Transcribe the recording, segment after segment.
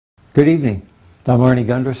Good evening. I'm Arnie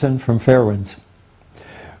Gundersen from Fairwinds.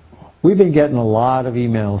 We've been getting a lot of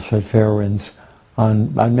emails at Fairwinds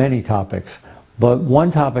on many topics, but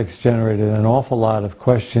one topic's generated an awful lot of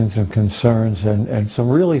questions and concerns and some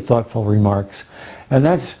really thoughtful remarks, and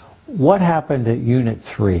that's what happened at Unit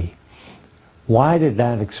 3. Why did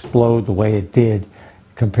that explode the way it did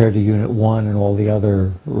compared to Unit 1 and all the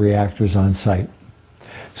other reactors on site?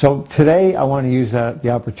 So today I want to use the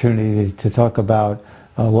opportunity to talk about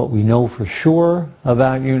what we know for sure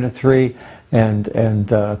about Unit 3 and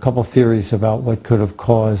a couple theories about what could have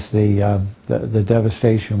caused the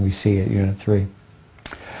devastation we see at Unit 3.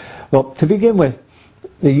 Well, to begin with,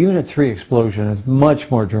 the Unit 3 explosion is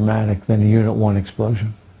much more dramatic than the Unit 1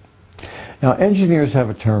 explosion. Now, engineers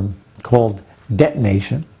have a term called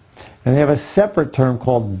detonation, and they have a separate term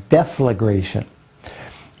called deflagration.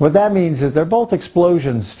 What that means is they're both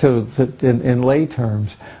explosions in lay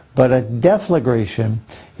terms, but a deflagration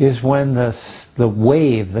is when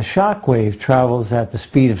the shock wave travels at the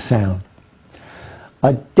speed of sound.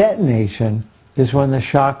 A detonation is when the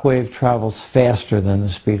shock wave travels faster than the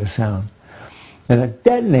speed of sound. And a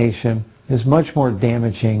detonation is much more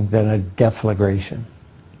damaging than a deflagration.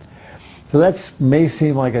 So that may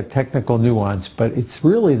seem like a technical nuance, but it's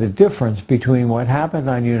really the difference between what happened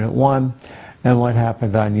on Unit 1 and what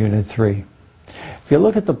happened on Unit 3. If you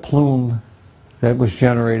look at the plume that was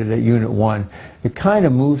generated at Unit 1, it kind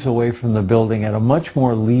of moves away from the building at a much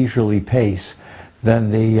more leisurely pace than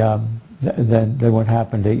what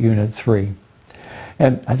happened at Unit 3.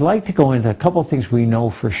 And I'd like to go into a couple of things we know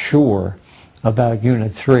for sure about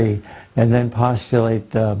Unit 3 and then postulate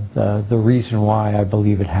the reason why I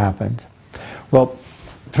believe it happened. Well,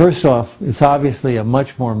 first off, it's obviously a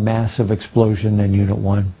much more massive explosion than Unit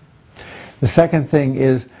 1. The second thing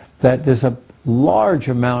is that there's a large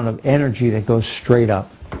amount of energy that goes straight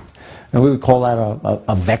up. And we would call that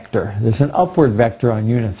a vector. There's an upward vector on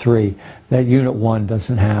Unit 3 that Unit 1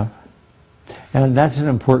 doesn't have. And that's an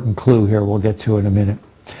important clue here we'll get to in a minute.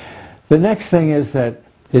 The next thing is that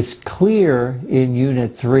it's clear in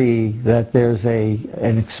Unit 3 that there's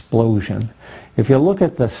an explosion. If you look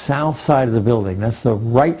at the south side of the building, that's the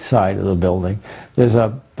right side of the building, there's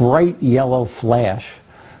a bright yellow flash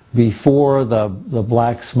before the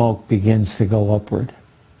black smoke begins to go upward.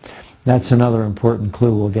 That's another important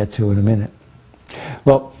clue we'll get to in a minute.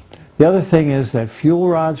 Well, the other thing is that fuel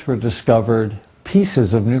rods were discovered,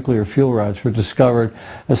 pieces of nuclear fuel rods were discovered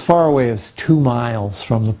as far away as 2 miles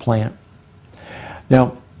from the plant.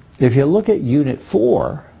 Now, if you look at Unit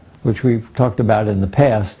 4, which we've talked about in the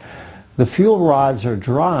past, the fuel rods are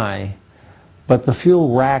dry, but the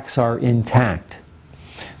fuel racks are intact.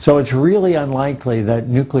 So it's really unlikely that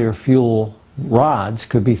nuclear fuel rods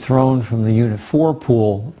could be thrown from the Unit 4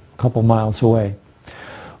 pool a couple miles away,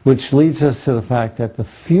 which leads us to the fact that the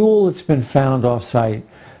fuel that's been found off-site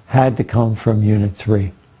had to come from Unit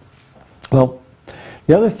 3. Well,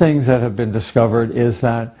 the other things that have been discovered is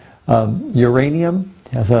that uranium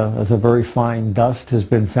as a very fine dust has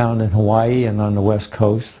been found in Hawaii and on the West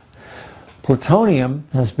Coast. Plutonium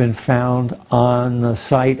has been found on the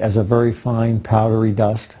site as a very fine powdery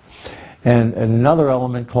dust. And another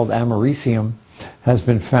element called americium has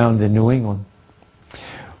been found in New England.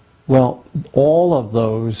 Well, all of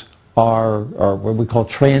those are what we call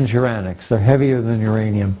transuranics. They're heavier than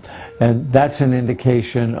uranium. And that's an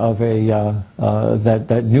indication of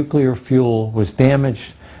that nuclear fuel was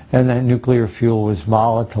damaged and that nuclear fuel was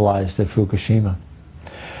volatilized at Fukushima.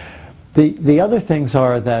 The other things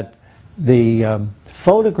are that the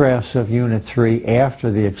photographs of Unit 3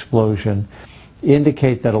 after the explosion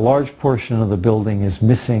indicate that a large portion of the building is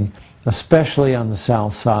missing, especially on the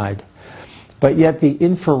south side. But yet the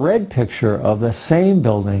infrared picture of the same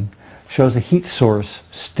building shows a heat source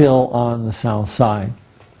still on the south side.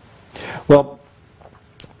 Well,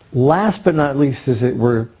 last but not least is that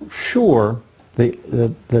we're sure the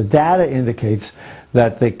data indicates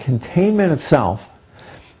that the containment itself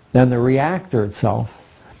and the reactor itself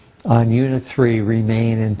on Unit 3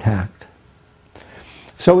 remain intact.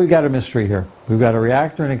 So we've got a mystery here. We've got a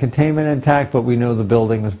reactor and a containment intact, but we know the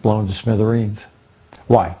building was blown to smithereens.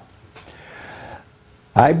 Why?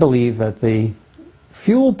 I believe that the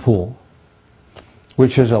fuel pool,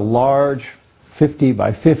 which is a large 50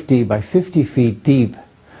 by 50 by 50 feet deep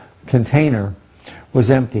container,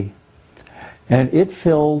 was empty. And it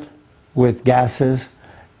filled with gases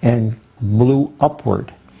and blew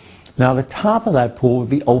upward. Now the top of that pool would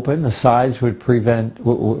be open, the sides would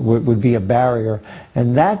be a barrier,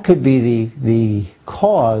 and that could be the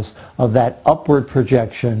cause of that upward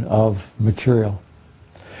projection of material.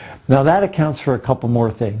 Now that accounts for a couple more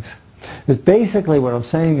things. But basically what I'm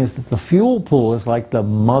saying is that the fuel pool is like the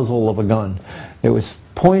muzzle of a gun. It was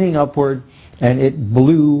pointing upward and it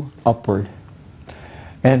blew upward.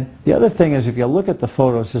 And the other thing is, if you look at the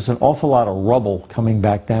photos, there's an awful lot of rubble coming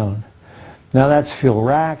back down. Now that's fuel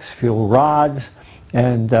racks, fuel rods,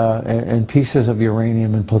 and pieces of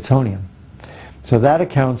uranium and plutonium. So that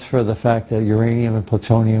accounts for the fact that uranium and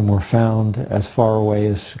plutonium were found as far away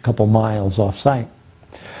as a couple miles off site.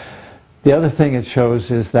 The other thing it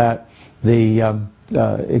shows is that the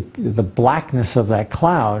blackness of that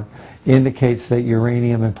cloud indicates that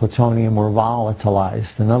uranium and plutonium were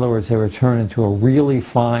volatilized. In other words, they were turned into a really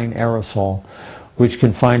fine aerosol, which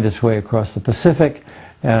can find its way across the Pacific,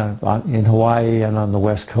 in Hawaii and on the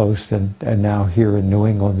West Coast, and now here in New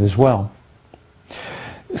England as well.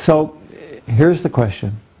 So here's the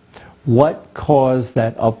question. What caused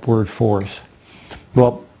that upward force?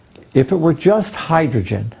 Well, if it were just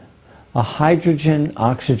hydrogen, a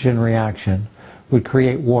hydrogen-oxygen reaction would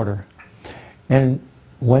create water. And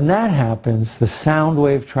when that happens, the sound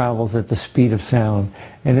wave travels at the speed of sound,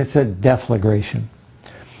 and it's a deflagration.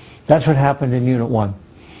 That's what happened in Unit 1.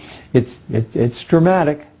 It's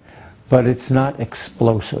dramatic, but it's not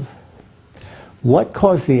explosive. What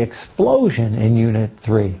caused the explosion in Unit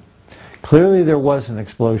 3? Clearly there was an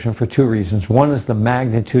explosion for two reasons. One is the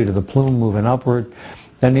magnitude of the plume moving upward,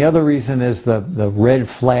 and the other reason is the red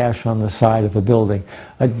flash on the side of a building.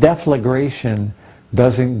 A deflagration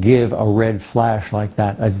doesn't give a red flash like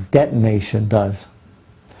that. A detonation does.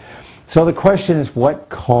 So the question is, what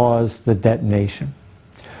caused the detonation?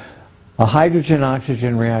 A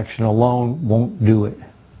hydrogen-oxygen reaction alone won't do it.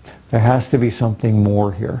 There has to be something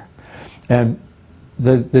more here. And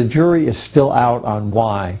the jury is still out on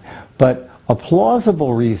why. But a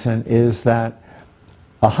plausible reason is that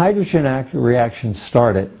a hydrogen reaction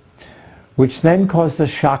started, which then caused a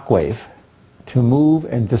shock wave to move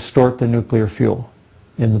and distort the nuclear fuel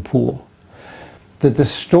in the pool. The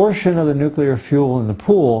distortion of the nuclear fuel in the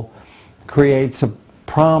pool creates a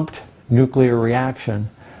prompt nuclear reaction,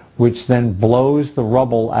 which then blows the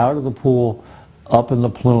rubble out of the pool up in the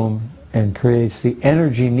plume and creates the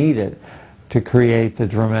energy needed to create the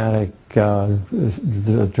dramatic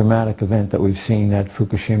event that we've seen at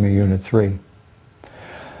Fukushima Unit 3.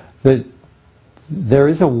 There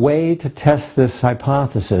is a way to test this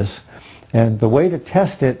hypothesis, and the way to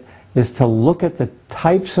test it is to look at the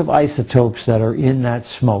types of isotopes that are in that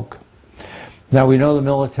smoke. Now we know the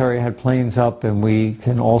military had planes up, and we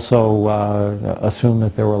can also assume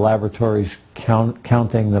that there were laboratories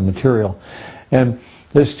counting the material. And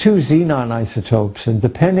there's two xenon isotopes, and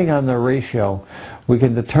depending on their ratio, we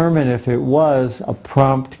can determine if it was a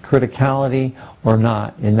prompt criticality or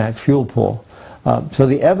not in that fuel pool. So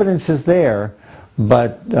the evidence is there,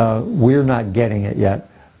 but we're not getting it yet.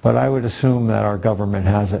 But I would assume that our government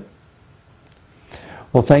has it.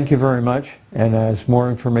 Well, thank you very much, and as more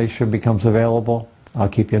information becomes available, I'll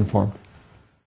keep you informed.